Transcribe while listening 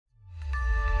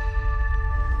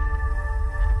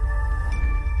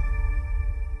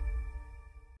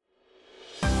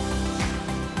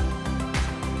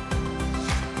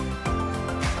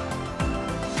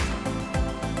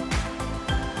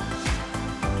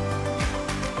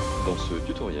Dans ce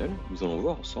tutoriel, nous allons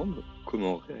voir ensemble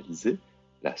comment réaliser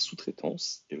la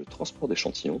sous-traitance et le transport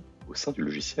d'échantillons au sein du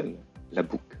logiciel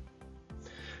labbook.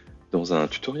 Dans un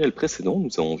tutoriel précédent,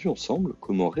 nous avons vu ensemble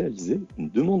comment réaliser une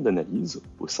demande d'analyse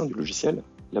au sein du logiciel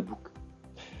labbook.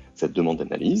 Cette demande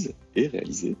d'analyse est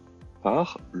réalisée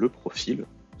par le profil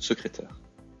secrétaire.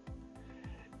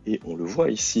 Et on le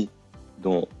voit ici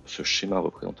dans ce schéma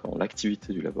représentant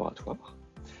l'activité du laboratoire.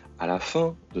 À la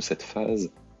fin de cette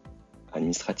phase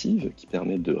administrative qui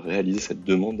permet de réaliser cette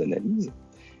demande d'analyse,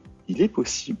 il est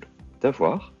possible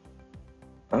d'avoir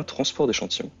un transport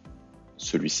d'échantillons.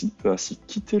 Celui-ci peut ainsi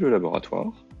quitter le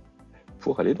laboratoire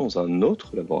pour aller dans un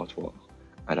autre laboratoire,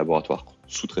 un laboratoire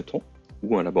sous-traitant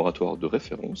ou un laboratoire de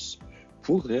référence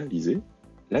pour réaliser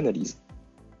l'analyse.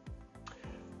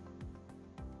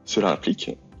 Cela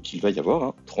implique qu'il va y avoir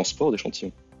un transport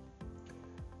d'échantillons.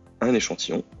 Un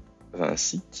échantillon va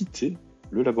ainsi quitter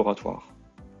le laboratoire.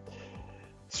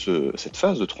 Cette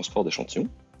phase de transport d'échantillons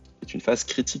est une phase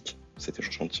critique. Cet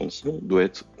échantillon doit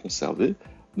être conservé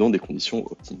dans des conditions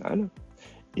optimales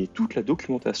et toute la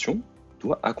documentation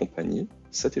doit accompagner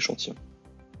cet échantillon.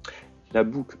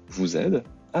 Labbook vous aide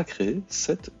à créer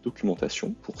cette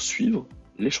documentation pour suivre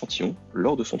l'échantillon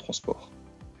lors de son transport.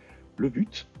 Le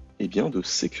but est bien de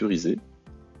sécuriser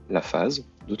la phase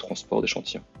de transport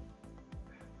d'échantillons.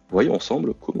 Voyons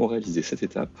ensemble comment réaliser cette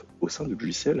étape au sein du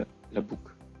logiciel labbook.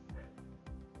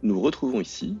 Nous retrouvons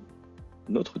ici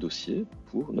notre dossier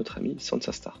pour notre ami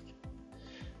Sansa Stark.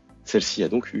 Celle-ci a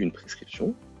donc eu une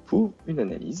prescription pour une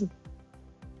analyse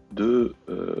de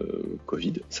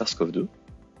Covid, SARS-CoV-2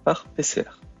 par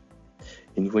PCR.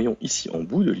 Et nous voyons ici en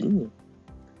bout de ligne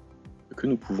que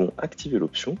nous pouvons activer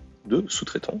l'option de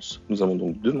sous-traitance. Nous allons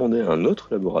donc demander à un autre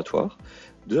laboratoire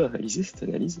de réaliser cette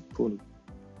analyse pour nous.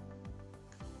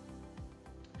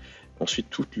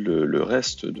 Ensuite, tout le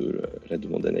reste de la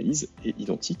demande d'analyse est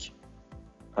identique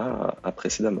à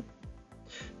précédemment.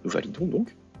 Nous validons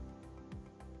donc.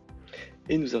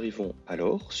 Et nous arrivons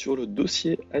alors sur le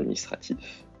dossier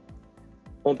administratif.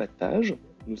 En bas de page,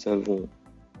 nous avons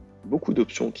beaucoup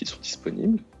d'options qui sont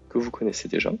disponibles, que vous connaissez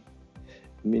déjà,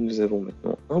 mais nous avons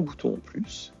maintenant un bouton en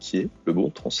plus qui est le bon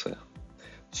de transfert.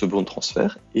 Ce bon de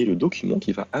transfert est le document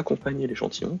qui va accompagner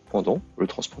l'échantillon pendant le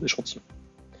transport d'échantillon.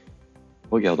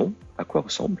 Regardons à quoi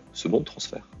ressemble ce bon de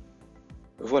transfert.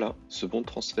 Voilà, ce bon de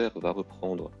transfert va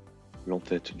reprendre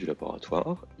l'entête du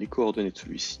laboratoire, les coordonnées de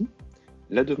celui-ci,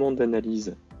 la demande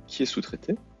d'analyse qui est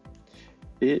sous-traitée,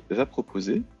 et va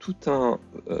proposer toute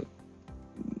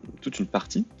une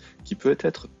partie qui peut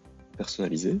être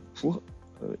personnalisée pour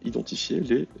identifier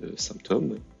les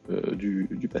symptômes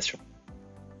du patient.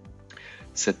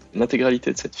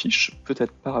 L'intégralité de cette fiche peut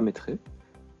être paramétrée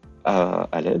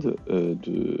à l'aide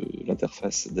de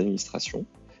l'interface d'administration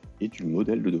et du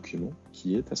modèle de document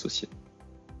qui est associé.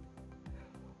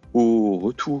 Au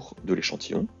retour de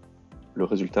l'échantillon, le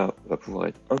résultat va pouvoir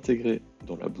être intégré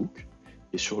dans labbook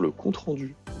et sur le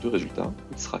compte-rendu de résultat,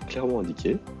 il sera clairement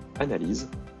indiqué «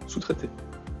 Analyse sous-traitée ».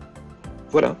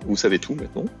 Voilà, vous savez tout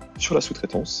maintenant sur la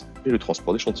sous-traitance et le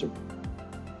transport d'échantillons.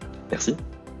 Merci.